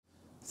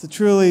It's a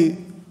truly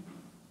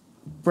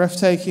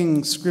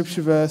breathtaking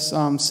scripture verse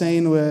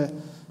scene where,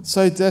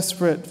 so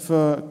desperate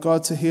for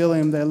God to heal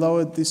him, they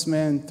lowered this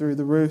man through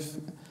the roof.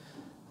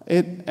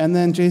 And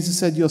then Jesus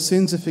said, "Your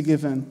sins are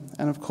forgiven."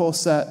 And of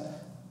course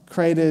that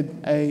created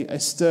a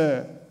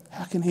stir.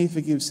 How can he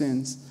forgive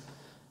sins?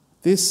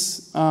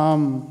 This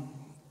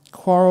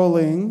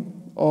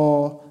quarreling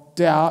or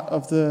doubt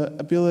of the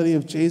ability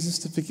of Jesus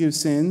to forgive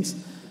sins,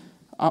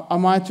 I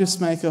might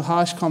just make a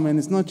harsh comment.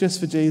 It's not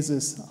just for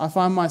Jesus. I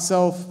find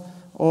myself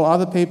or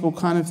other people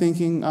kind of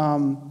thinking,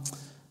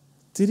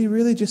 did he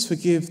really just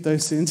forgive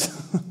those sins?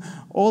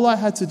 All I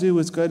had to do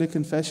was go to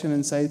confession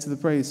and say to the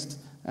priest,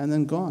 and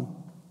then gone.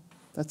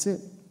 That's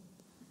it.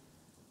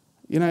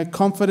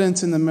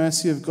 Confidence in the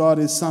mercy of God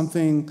is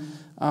something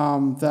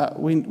that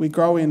we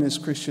grow in as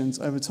Christians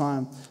over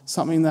time.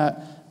 Something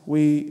that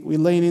we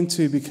lean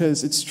into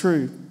because it's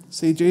true.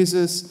 See,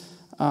 Jesus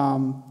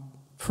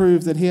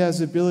proved that he has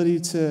the ability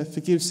to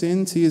forgive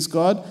sins. He is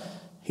God.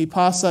 He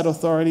passed that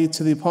authority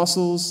to the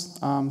apostles,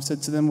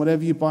 said to them,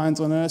 whatever you bind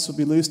on earth will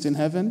be loosed in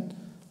heaven.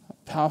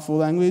 Powerful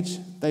language.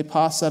 They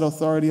passed that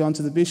authority on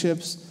to the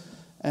bishops,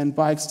 and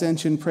by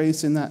extension,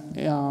 priests in that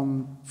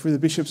through the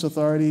bishop's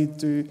authority,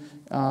 through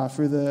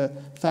the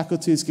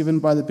faculties given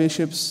by the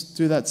bishops,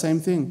 do that same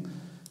thing.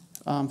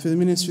 Through the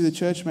ministry of the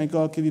church, may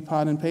God give you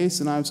pardon and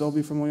peace, and I absolve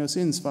you from all your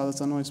sins, Father,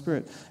 Son, Holy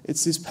Spirit.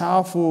 It's this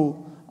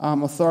powerful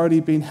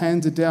authority being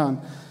handed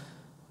down.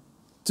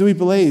 Do we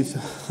believe?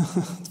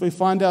 Do we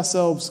find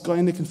ourselves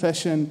going to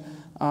confession,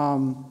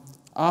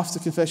 after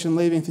confession,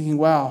 leaving, thinking,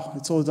 wow,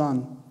 it's all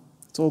done.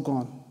 It's all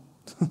gone.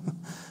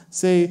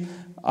 See,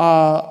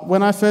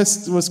 when I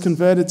first was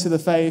converted to the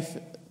faith,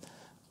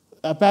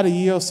 about a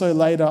year or so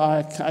later,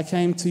 I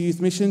came to youth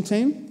mission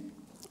team.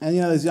 And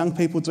there's young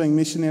people doing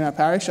mission in our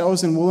parish. I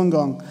was in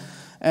Wollongong.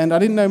 And I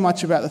didn't know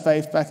much about the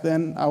faith back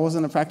then. I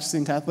wasn't a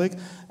practicing Catholic.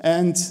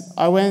 And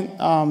I went,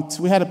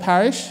 we had a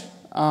parish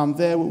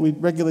there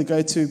we'd regularly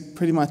go to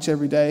pretty much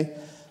every day.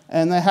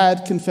 And they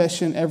had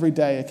confession every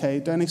day, okay?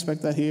 Don't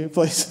expect that here,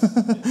 please.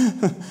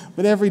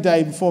 But every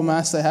day before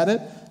Mass they had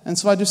it. And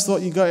so I just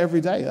thought you go every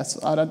day.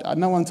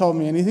 No one told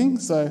me anything,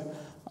 so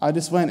I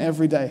just went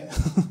every day.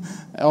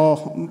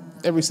 Or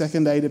every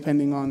second day,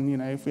 depending on,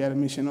 if we had a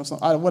mission or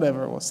something,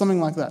 whatever it was,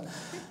 something like that.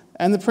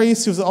 And the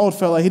priest, who was an old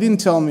fellow, he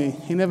didn't tell me.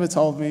 He never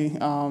told me.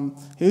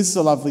 He was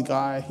a lovely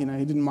guy, he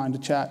didn't mind a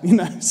chat,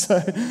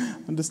 So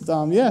I'm just,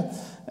 yeah.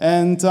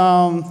 And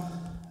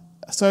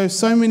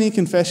so many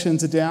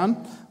confessions are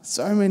down.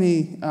 So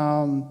many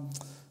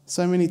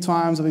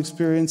times I've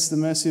experienced the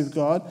mercy of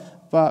God.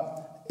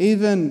 But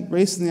even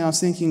recently I was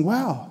thinking,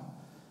 wow,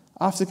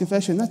 after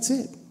confession, that's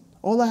it.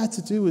 All I had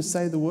to do was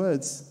say the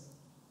words.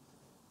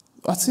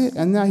 That's it.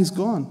 And now he's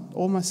gone.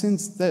 All my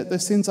sins, the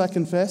sins I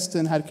confessed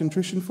and had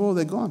contrition for,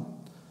 they're gone.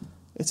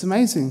 It's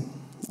amazing.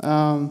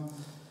 And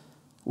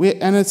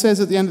it says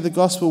at the end of the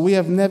gospel, we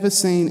have never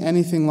seen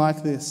anything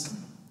like this.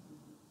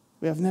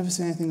 We have never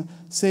seen anything.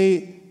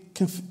 See,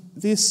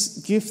 this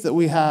gift that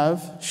we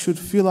have should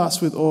fill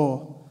us with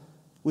awe.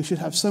 We should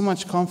have so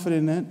much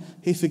confidence in it.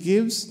 He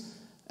forgives,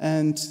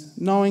 and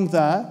knowing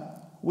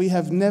that, we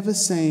have never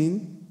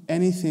seen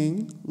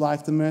anything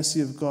like the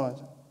mercy of God.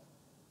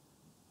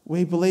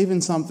 We believe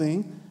in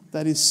something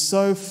that is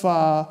so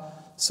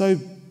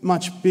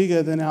much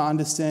bigger than our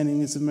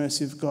understanding is the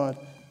mercy of God.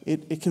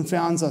 It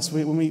confounds us.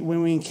 When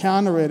we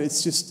encounter it,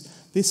 it's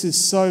just, this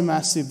is so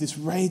massive, this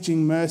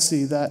raging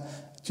mercy that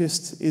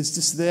is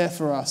just there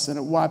for us, and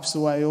it wipes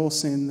away all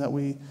sin that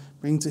we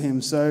bring to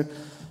him. So,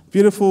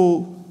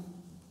 beautiful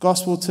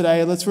gospel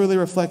today. Let's really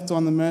reflect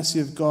on the mercy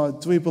of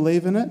God. Do we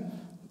believe in it?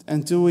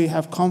 And do we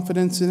have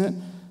confidence in it?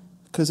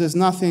 Because there's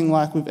nothing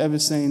like we've ever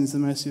seen is the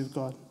mercy of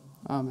God.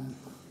 Amen.